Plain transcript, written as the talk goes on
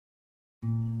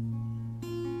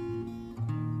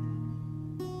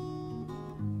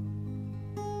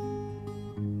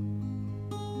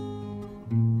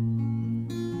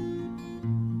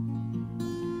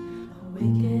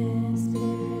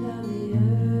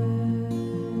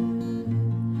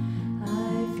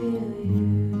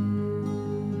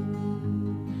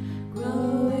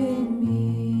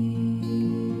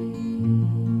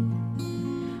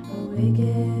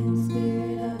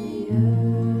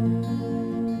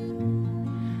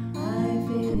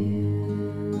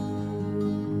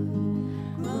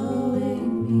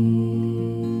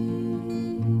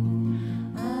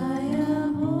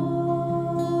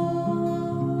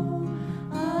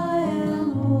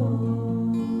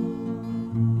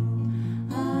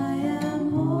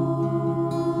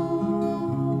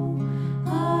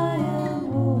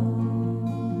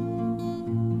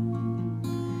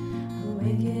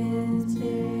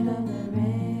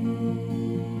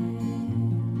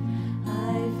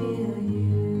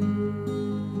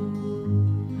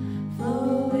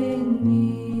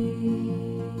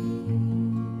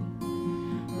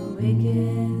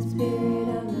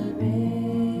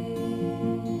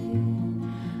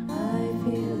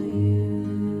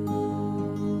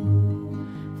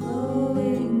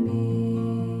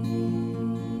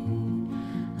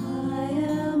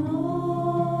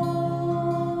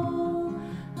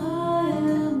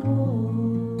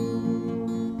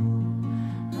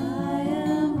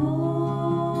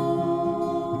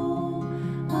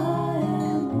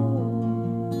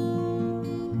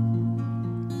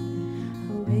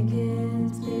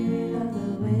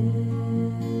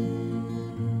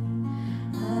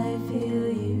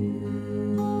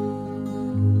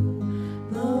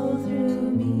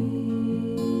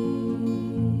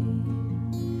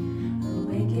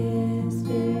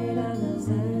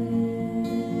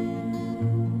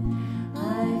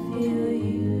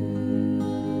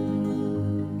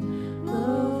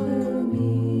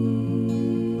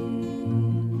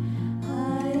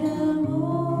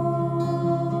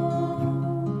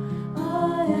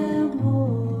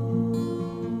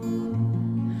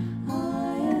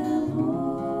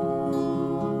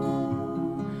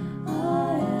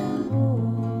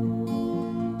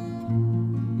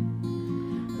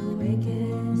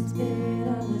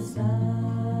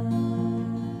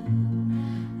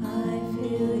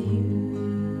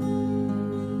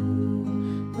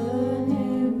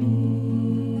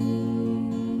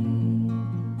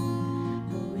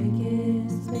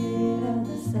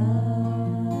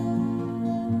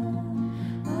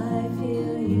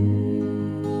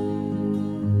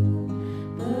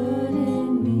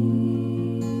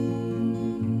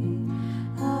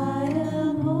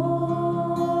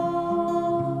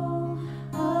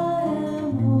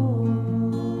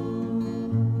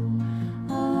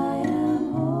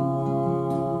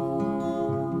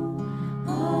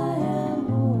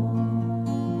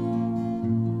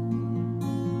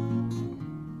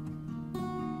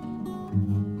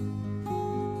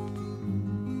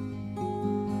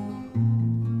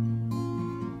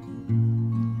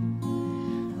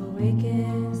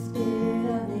Awaken, spirit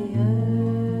of the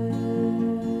earth,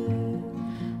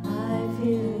 I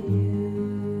feel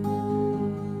you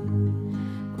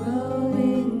grow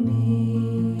in me.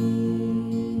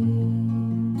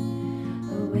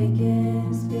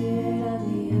 Awaken, spirit of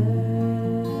the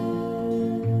earth,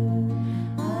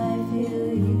 I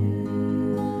feel you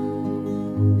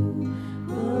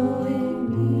grow in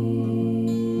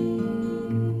me.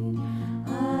 I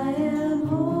am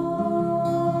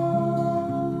whole,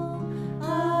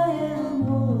 I am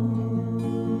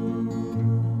whole,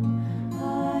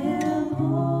 I am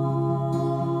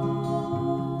whole,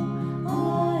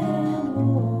 I am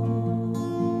whole.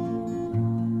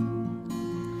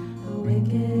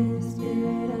 Awaken,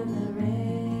 spirit of the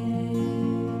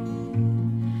rain,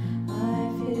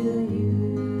 I feel you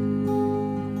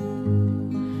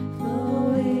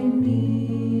flow in me.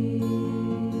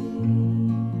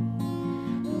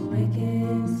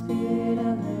 Awaken, spirit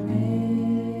of the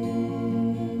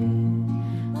rain,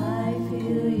 I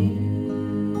feel you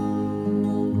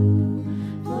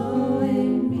flow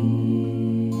in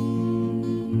me.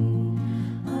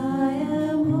 I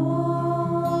am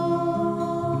whole,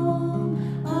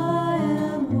 I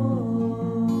am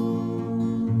whole,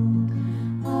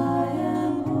 I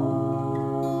am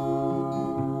whole,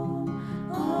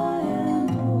 I am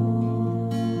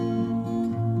whole.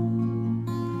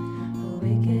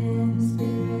 Awaken,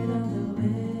 spirit of the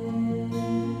wind,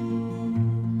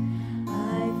 I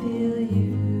feel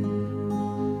you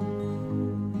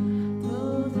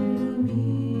flow through me.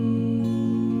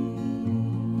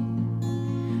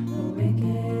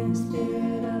 Awaken,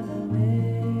 spirit of the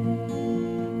wind,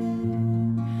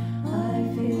 I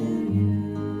feel you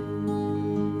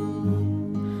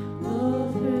flow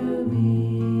through me.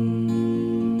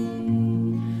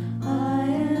 I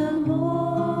am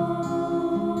whole,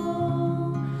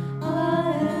 I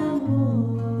am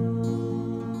whole,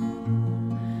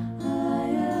 I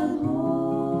am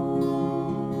whole,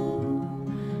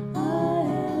 I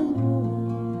am whole.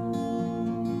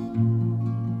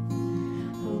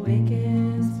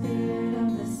 Awaken, spirit of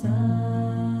the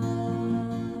sun,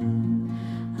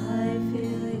 I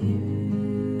feel you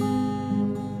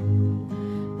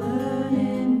burn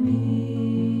in me.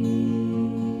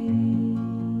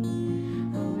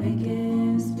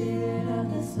 Awaken, spirit of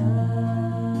the sun,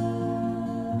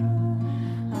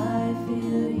 I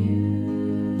feel you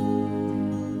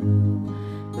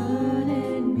burn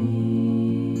in me.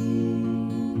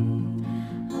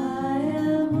 I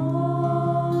am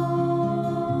whole,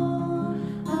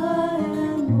 I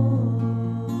am whole,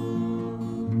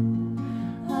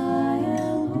 I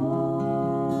am whole,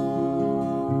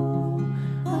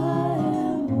 I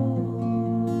am whole.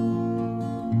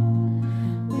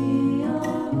 We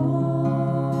are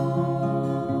whole,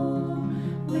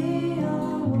 we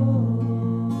are whole,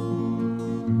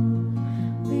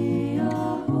 we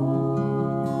are whole,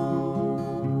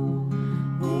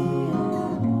 we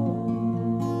are whole.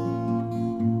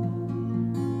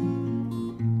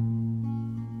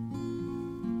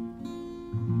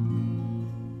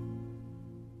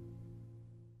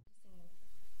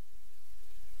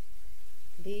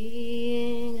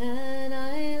 Being an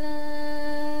island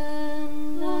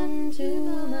unto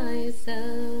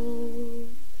myself,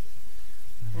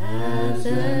 as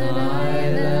an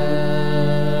island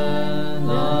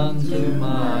unto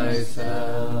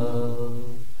myself,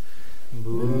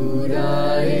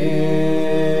 Buddha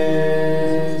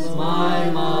is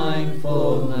my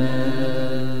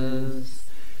mindfulness,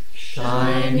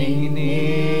 shining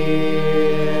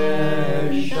near,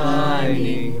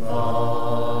 shining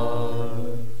far.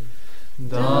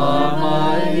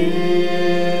 Dharma is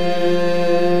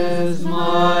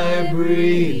my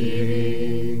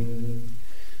breathing,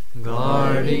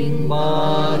 guarding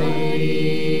body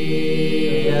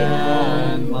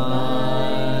and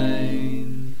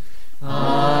mind.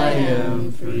 I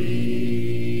am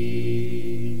free.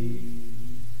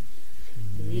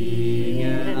 Being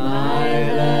an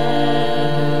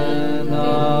island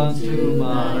unto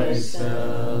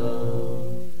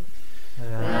myself,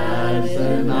 as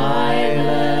an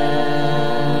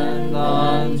island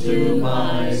unto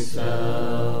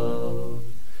myself.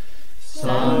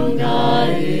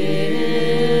 Sangha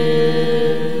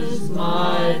is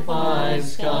my five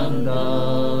skandhas,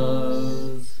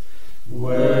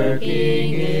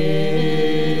 working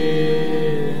in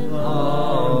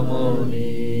harmony,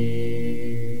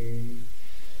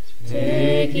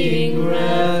 taking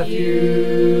refuge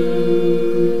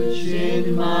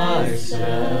in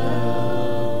myself,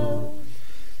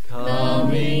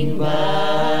 coming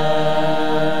back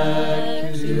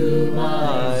to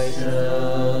myself.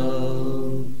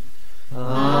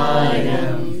 I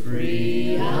am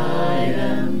free, I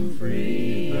am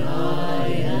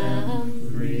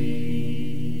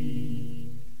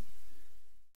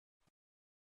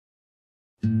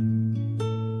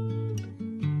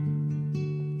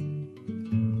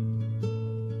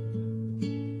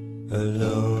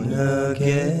Alone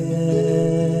again,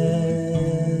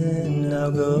 I'll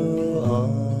go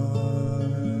on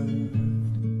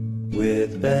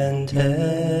with bent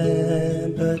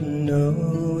head, but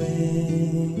knowing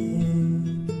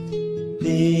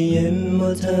the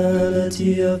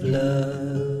immortality of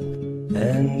love,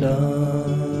 and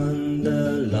on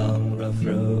the long rough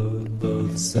road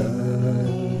both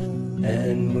sun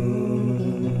and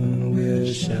moon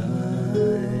will shine.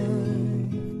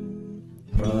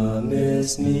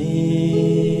 Promise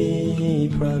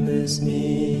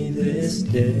me this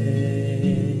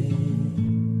day,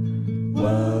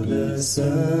 while the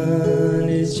sun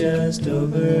is just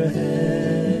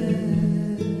overhead,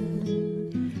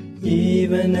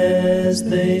 even as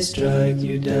they strike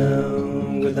you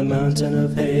down with a mountain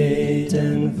of hate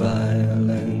and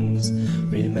violence.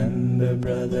 Remember,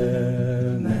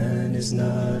 brother, man is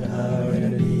not our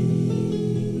enemy.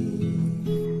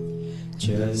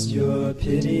 Just your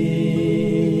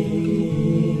pity,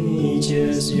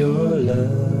 just your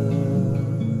love,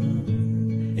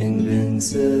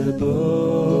 invincible,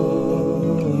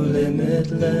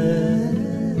 limitless.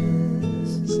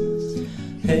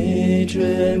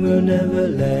 Hatred will never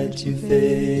let you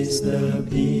face the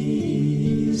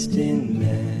beast in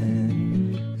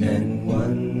man. And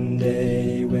one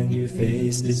day when you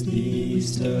face this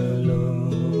beast alone,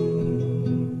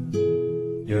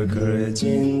 your courage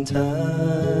intact,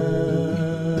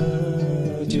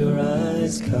 your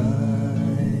eyes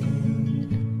kind,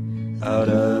 out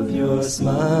of your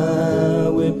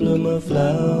smile will bloom a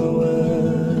flower,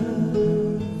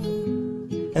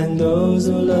 and those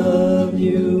who love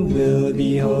you will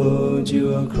behold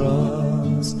you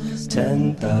across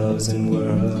 10,000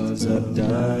 worlds of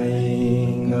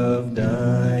dying and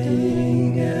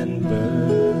birth.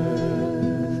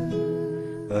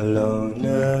 Alone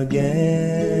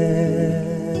again,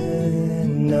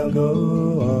 now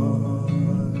go on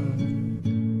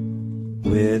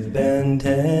with bent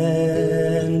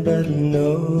head, but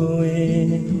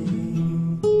knowing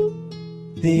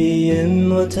the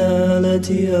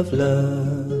immortality of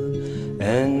love,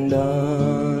 and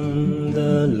on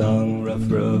the long rough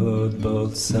road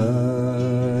both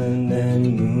sun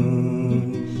and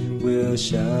moon will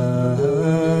shine,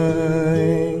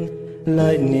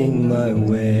 lightening my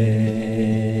way.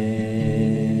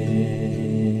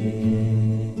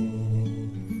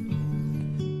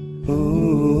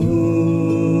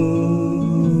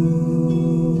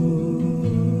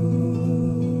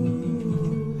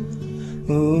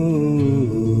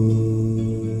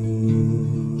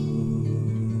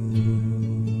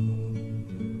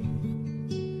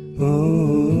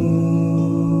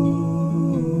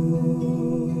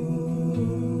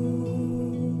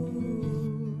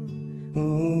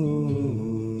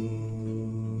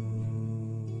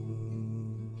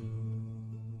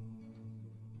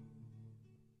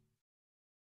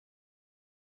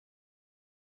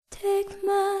 Take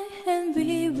my hand,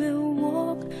 we will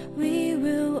walk, we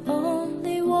will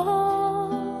only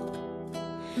walk.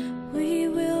 We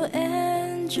will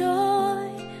enjoy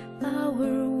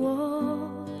our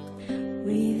walk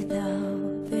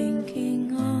without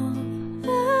thinking of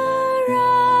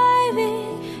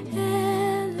arriving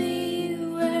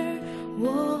anywhere.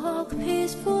 Walk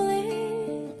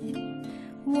peacefully,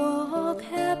 walk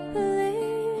happily.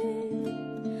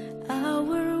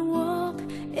 Our walk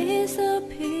is a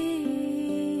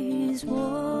peace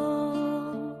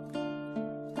walk.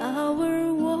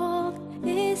 Our walk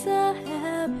is a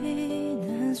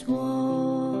happiness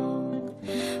walk.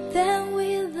 Then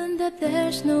we learn that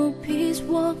there's no peace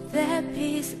walk, that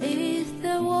peace is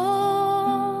the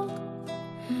walk.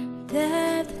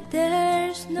 That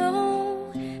there's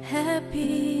no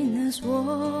happiness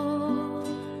walk.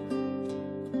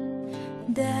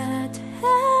 That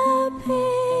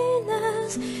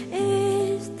happiness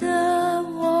is the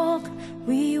walk.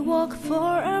 We walk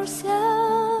for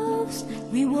ourselves,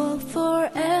 we walk for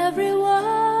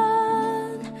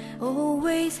everyone,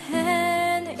 always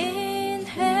hand in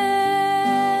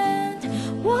hand.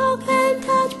 Walk and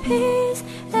touch peace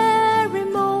every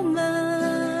moment.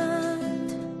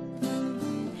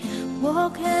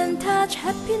 Walk and touch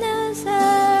happiness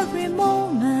every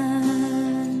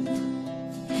moment.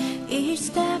 Each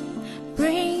step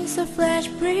brings a fresh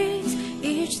breeze,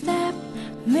 each step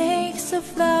makes a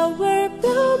flower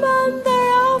bloom under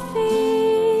our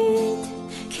feet.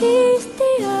 Kiss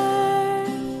the earth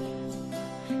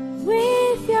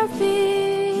with your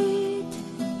feet.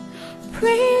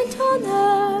 Print on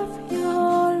earth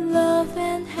your love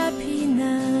and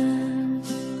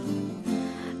happiness.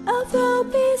 Earth will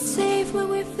be safe when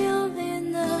we feel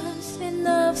in us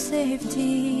enough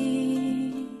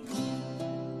safety.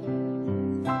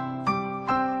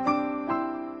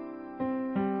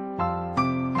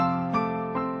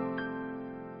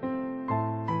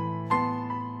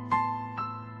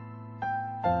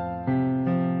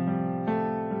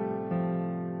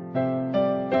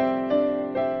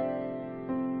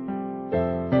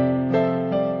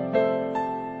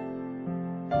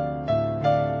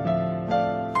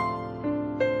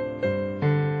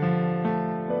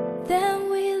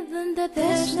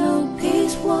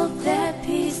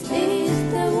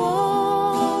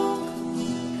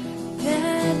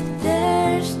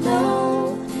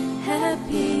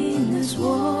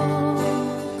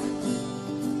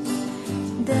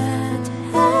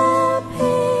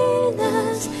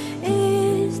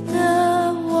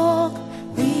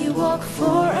 walk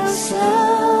for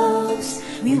ourselves,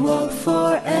 we walk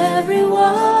for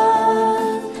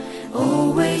everyone,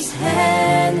 always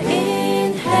hand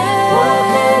in hand. Walk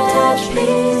and touch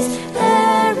peace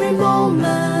every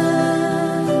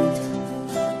moment.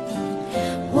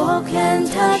 Walk and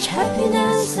touch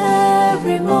happiness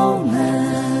every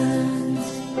moment.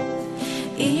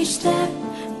 Each step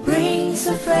brings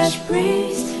a fresh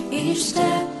breeze. Each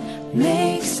step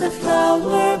makes a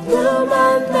flower bloom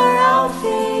under our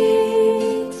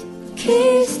feet.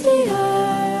 Kiss the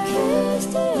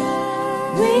earth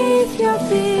with your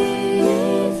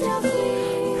feet.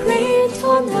 Print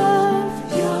on earth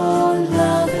your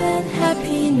love and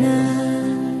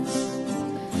happiness.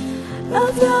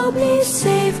 Love will be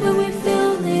safe when we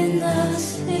feel in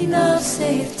us enough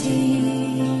safety.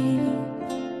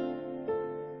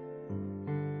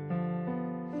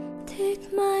 Take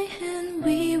my hand,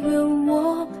 we will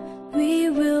walk, we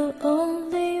will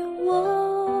only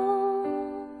walk.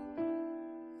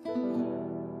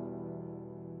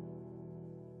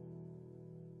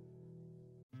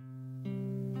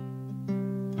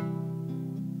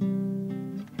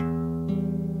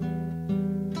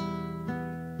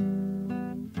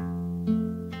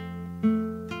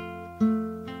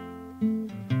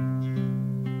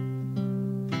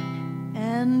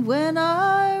 And when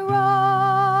I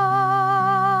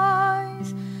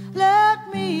rise, let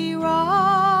me rise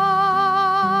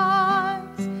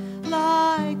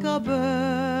like a bird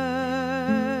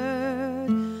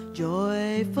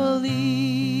joyfully.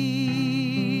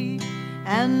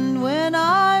 And when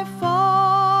I fall,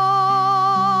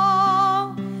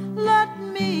 let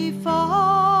me fall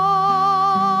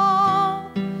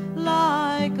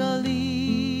like a leaf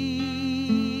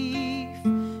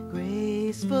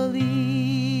gracefully,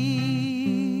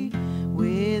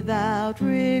 without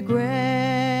regrets.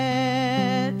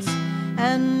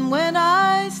 And when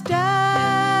I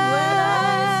stand,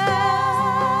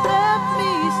 let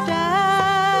me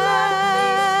stand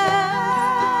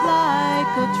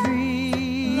like a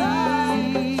tree,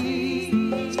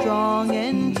 strong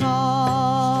and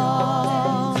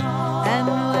tall. And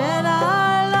when I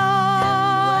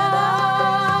lie,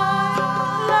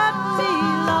 let me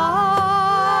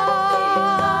lie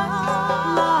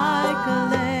like a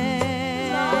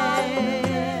lamb,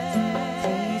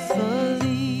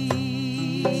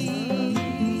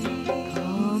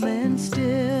 calm and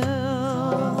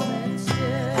still.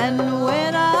 And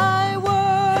when I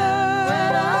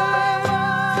work,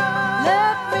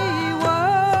 let me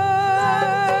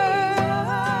work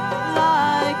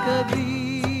like a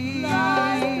bee,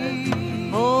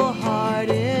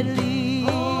 wholeheartedly.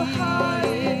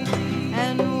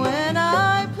 And when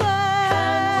I play,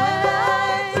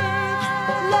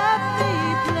 let me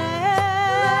play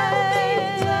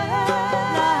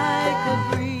like a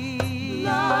breeze,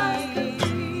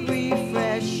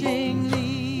 refreshingly,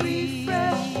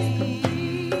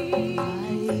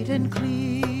 light and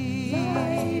clear.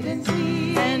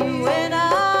 And when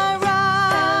I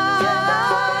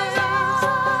rise,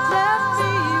 let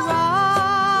me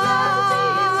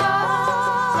rise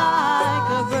like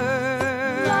a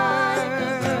bird,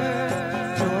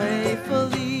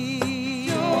 joyfully.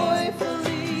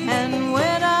 And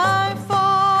when I fall,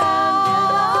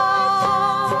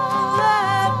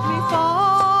 let me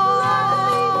fall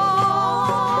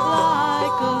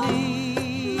like a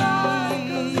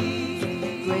leaf,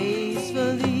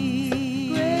 gracefully,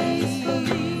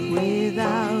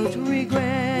 without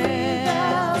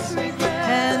regrets.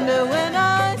 And when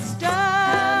I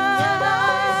stand,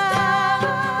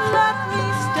 let me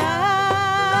stand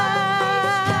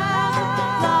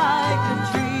like a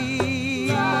tree,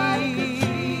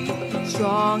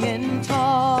 strong and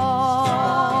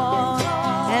tall.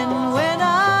 And when I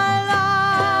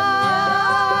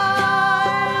lie,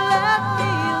 let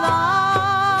me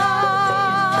lie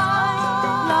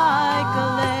like a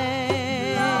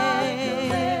lamb,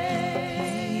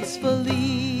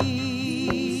 peacefully,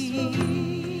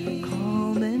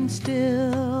 calm and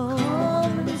still.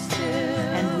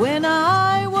 And when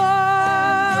I work,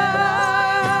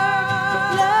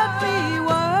 let me work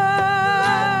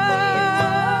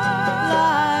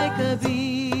like a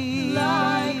bee,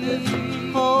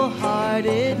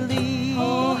 wholeheartedly.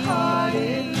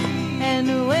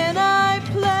 And when I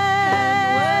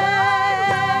play,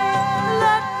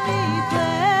 let me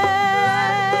play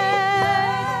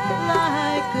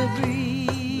like a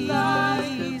breeze,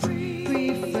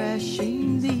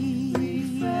 refreshingly,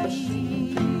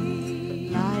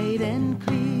 light and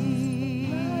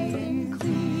clear.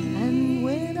 And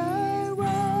when I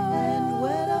rise,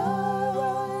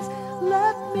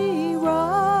 let me rise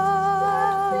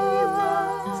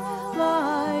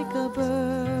like a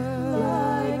bird,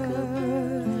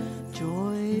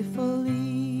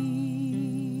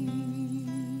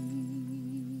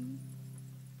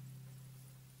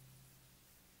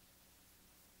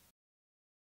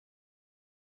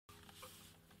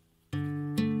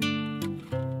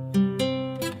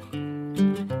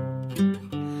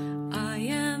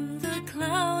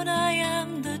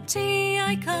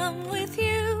 come with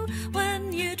you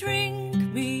when you drink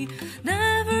me,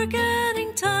 never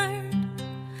getting tired,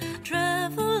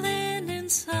 traveling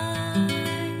inside.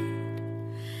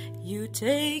 You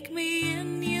take me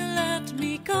in, you let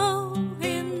me go,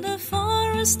 in the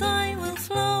forest I will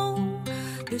flow,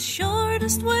 the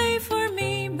shortest way for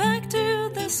me back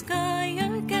to the sky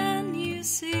again, you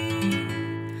see.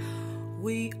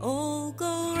 We all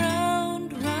go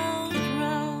round, round,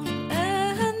 round,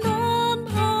 and on.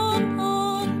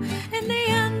 In the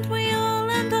end we all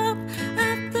end up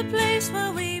at the place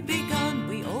where we begun.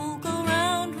 We all go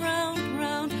round, round,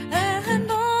 round, and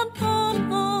on.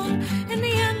 In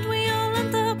the end we all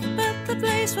end up at the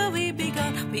place where we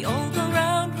begun. We all go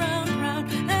round, round,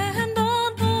 round, and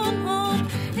on.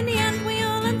 In the end we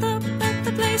all end up at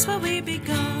the place where we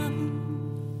begun.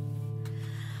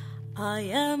 I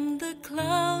am the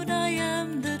cloud, I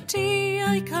am the tea,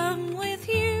 I come with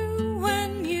you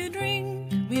when you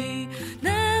drink me,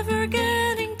 never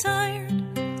getting tired,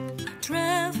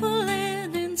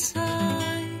 traveling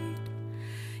inside.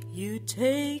 You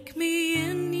take me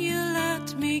in, you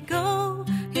let me go,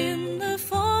 in the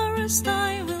forest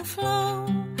I will flow,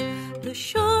 the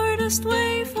shortest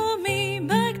way for me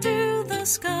back to the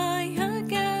sky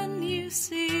again, you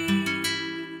see.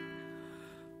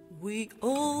 We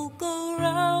all go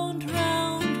round,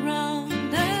 round, round,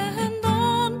 and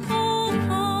on.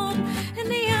 In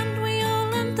the end we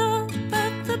all end up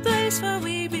at the place where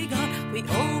we begun. We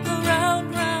all go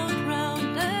round, round,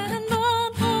 round, and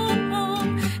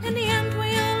on. In the end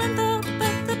we all end up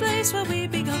at the place where we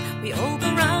begun. We all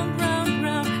go round, round,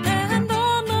 round, and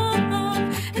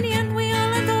on. In the end we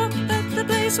all end up at the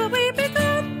place where we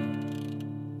begun.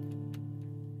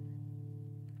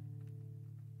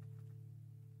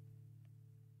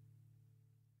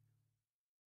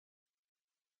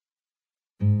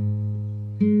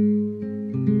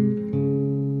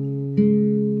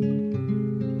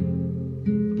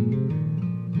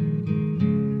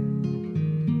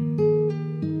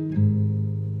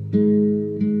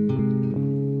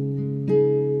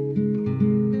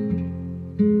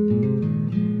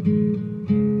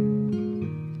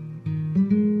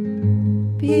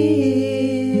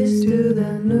 Peace to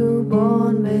the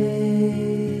newborn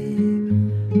babe,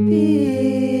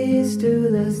 peace to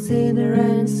the sinner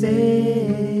and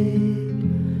saved,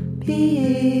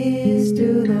 peace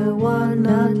to the one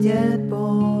not yet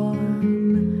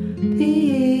born,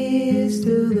 peace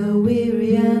to the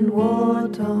weary and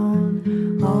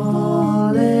war-torn.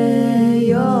 All lay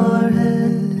your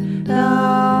head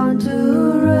down to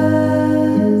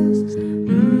rest.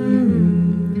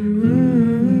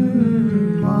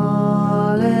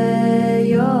 All lay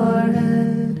your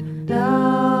head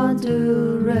down to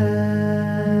rest.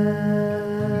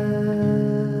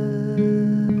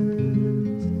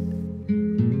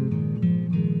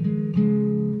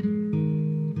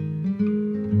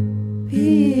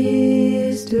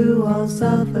 Peace to all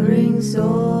suffering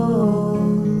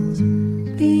souls,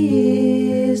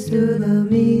 peace to the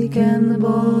meek and the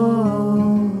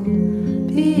bold,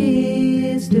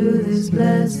 peace to this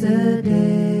blessed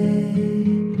day,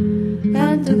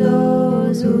 and to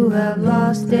those who have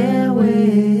lost their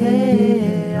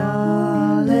way.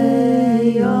 I'll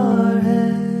lay your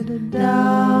head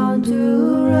down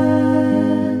to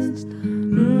rest.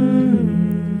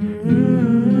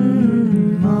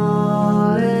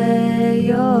 I'll lay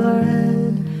your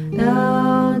head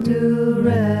down to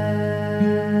rest.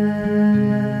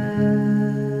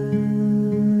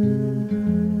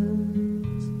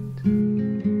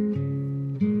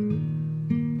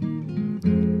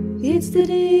 It's the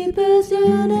deepest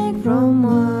yearning from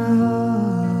my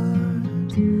heart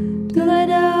to lay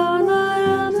down my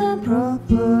arms and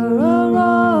proffer a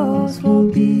rose for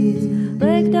peace.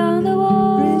 Break down the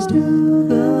walls, raise to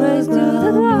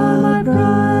the ground my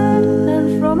pride,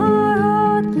 and from my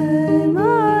heart claim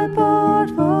my part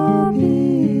for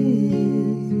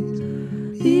peace.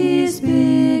 Peace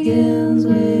begins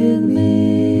with me.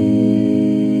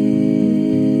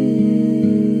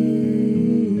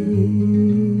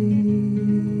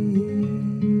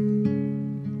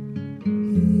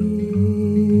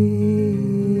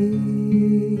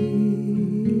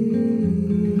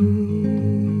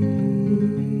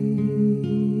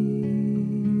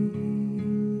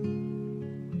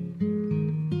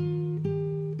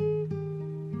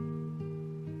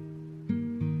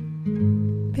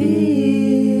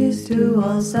 Peace to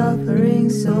all suffering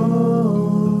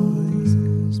souls,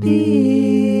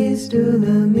 peace to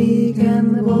the meek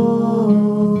and the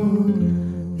bold,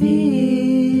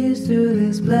 peace to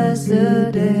this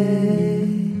blessed day,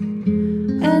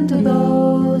 and to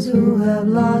those who have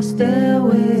lost their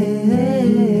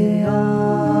way.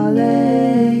 I'll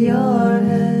lay your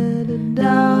head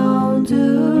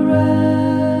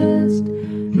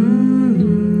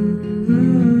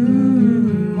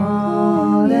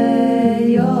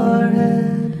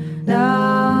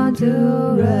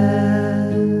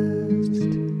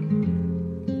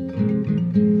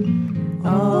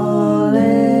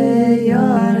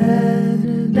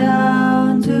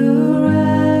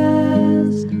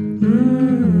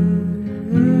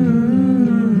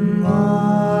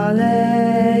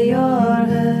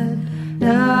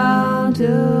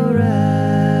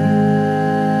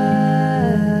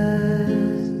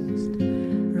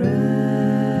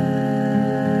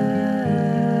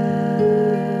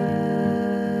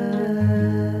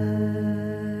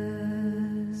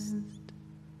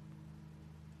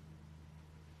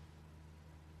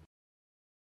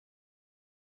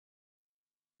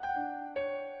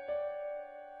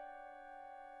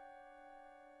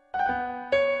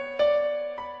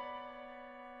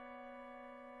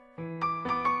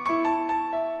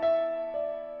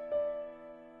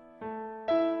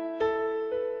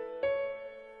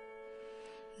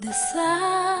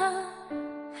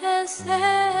has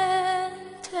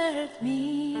entered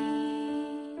me.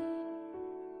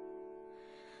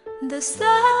 The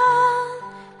sun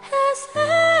has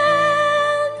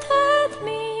entered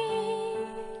me.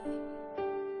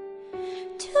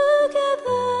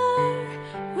 Together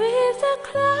with the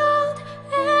cloud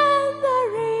and the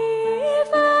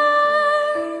river,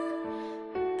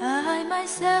 I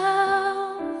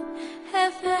myself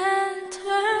have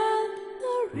entered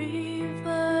the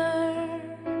river,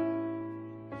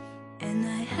 and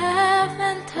I have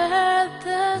entered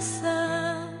the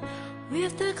sun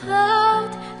with the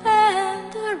cloud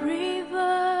and the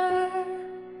river.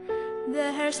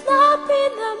 There's not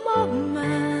been a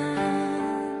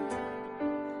moment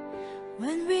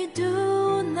when we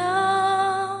do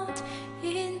not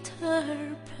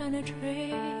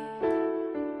interpenetrate.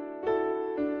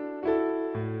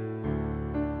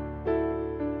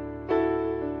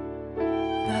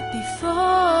 But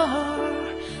before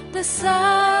the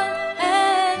sun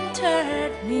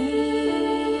entered me,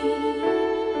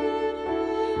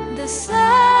 the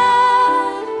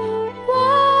sun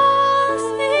was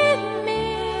in me.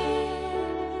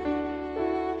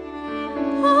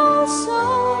 Also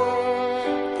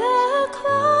the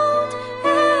cloud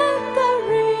and the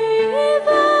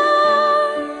river.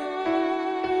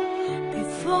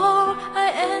 Before I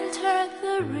entered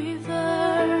the river,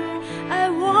 I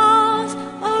was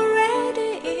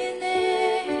already in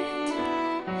it.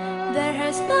 There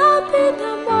has not been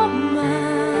a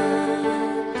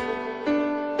moment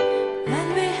when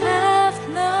we have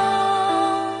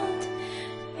not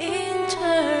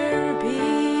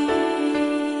intervened.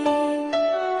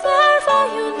 Therefore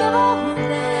you know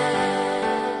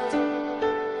that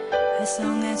as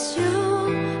long as you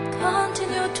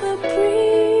continue to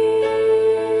breathe,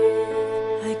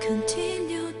 I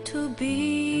continue to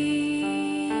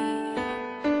be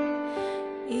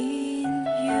in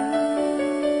you.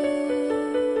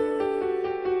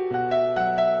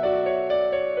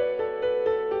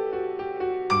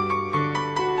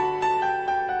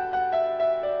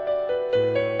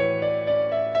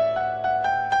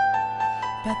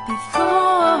 But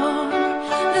before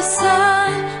the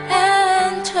sun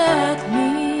entered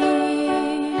me,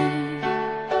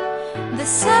 the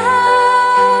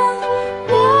sun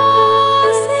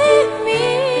was in me.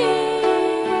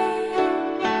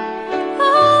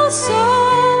 Also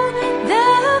the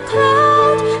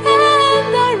cloud and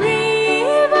the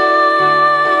river.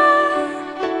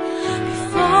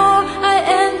 Before I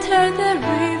entered the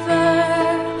river,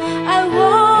 I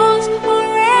was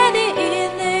already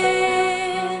in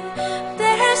it.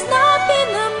 There has not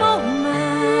been a moment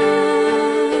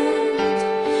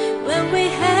when we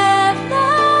have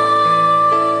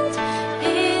not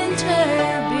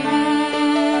intervened.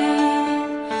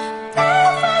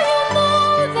 Therefore you know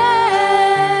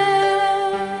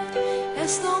that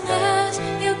as long as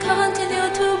you continue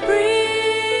to breathe,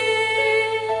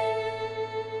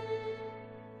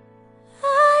 I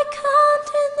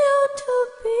continue to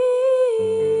be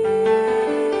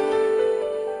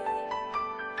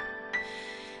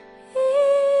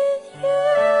in you.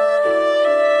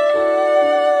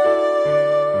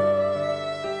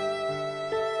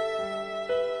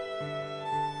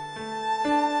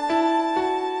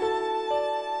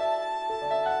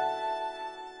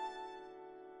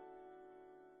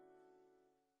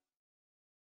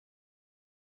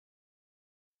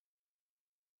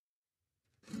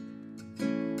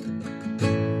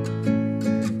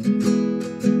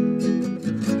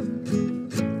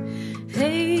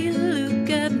 Hey, look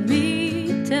at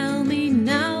me, tell me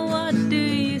now, what do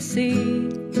you see?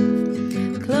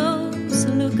 Close,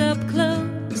 look up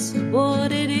close,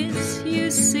 what it is you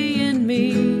see in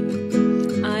me.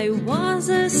 I was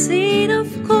a seed of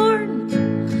corn,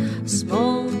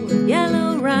 small,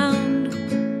 yellow, round,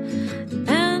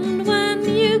 and when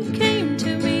you came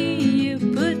to me, you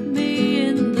put me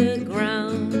in the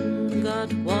ground.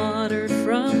 Got water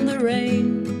from the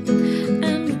rain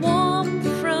and warm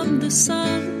from the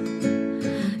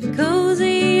sun,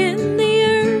 cozy in the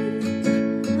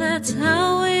earth, that's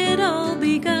how it all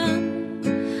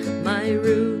begun. My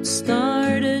roots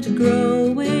started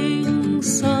growing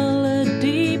solid,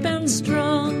 deep and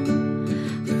strong.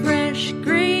 Fresh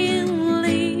green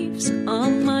leaves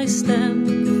on my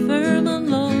stem, firm and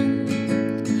long.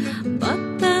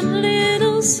 But that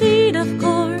little seed of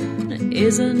corn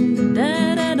isn't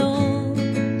dead at all.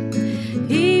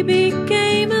 He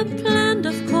became a plant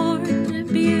of corn,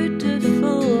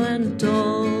 beautiful and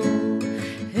tall.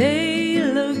 Hey,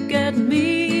 look at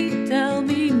me, tell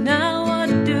me now,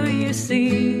 what do you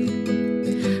see?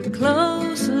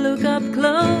 Close, look up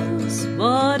close,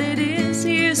 what it is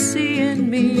you see in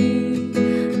me.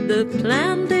 The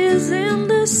plant is in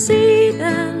the sea.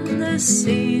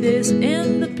 seed is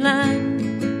in the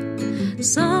plant.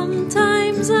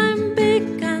 Sometimes I'm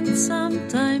big and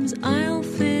sometimes I'll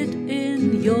fit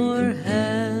in your hand.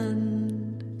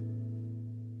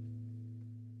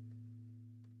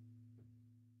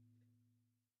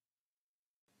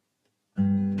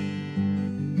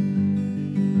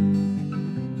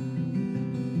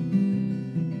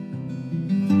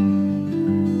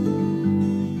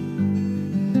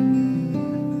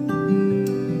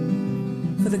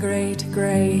 For the great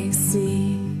gray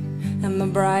sea and the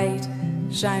bright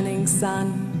shining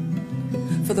sun,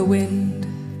 for the wind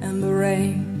and the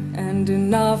rain and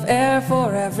enough air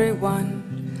for everyone.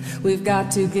 We've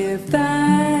got to give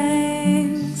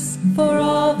thanks for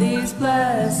all these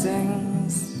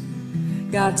blessings.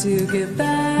 Got to give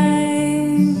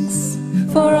thanks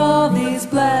for all these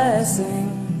blessings.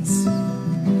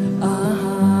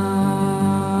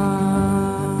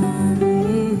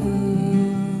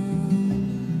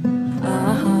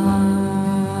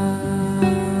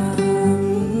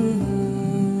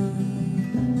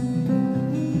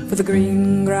 For the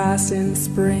green grass in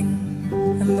spring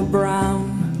and the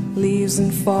brown leaves in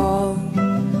fall,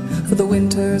 for the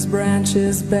winter's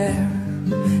branches bare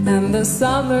and the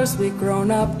summers we've grown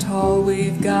up tall.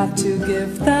 We've got to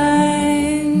give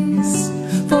thanks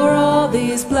for all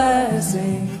these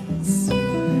blessings.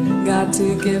 Got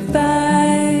to give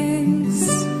thanks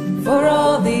for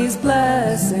all these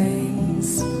blessings.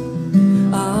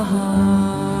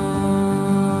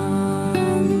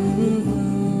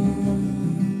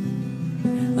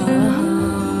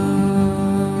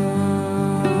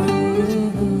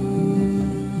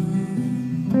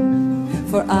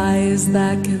 For eyes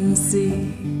that can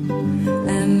see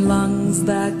and lungs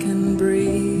that can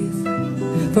breathe,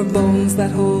 for bones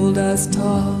that hold us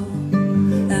tall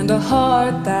and a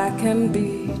heart that can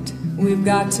beat. We've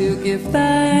got to give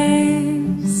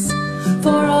thanks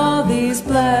for all these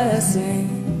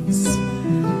blessings.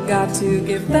 Got to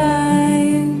give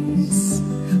thanks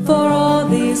for all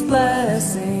these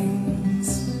blessings.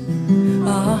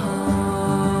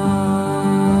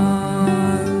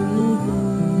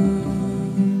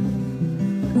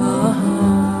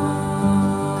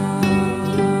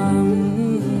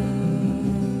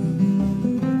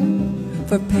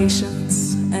 For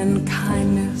patience and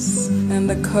kindness and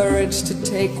the courage to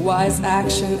take wise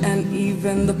action, and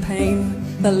even the pain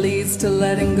that leads to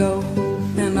letting go,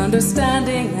 and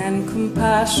understanding and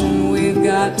compassion. We've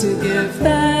got to give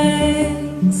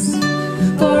thanks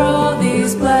for all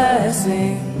these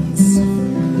blessings.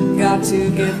 Got to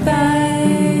give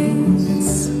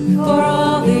thanks for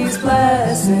all these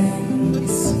blessings.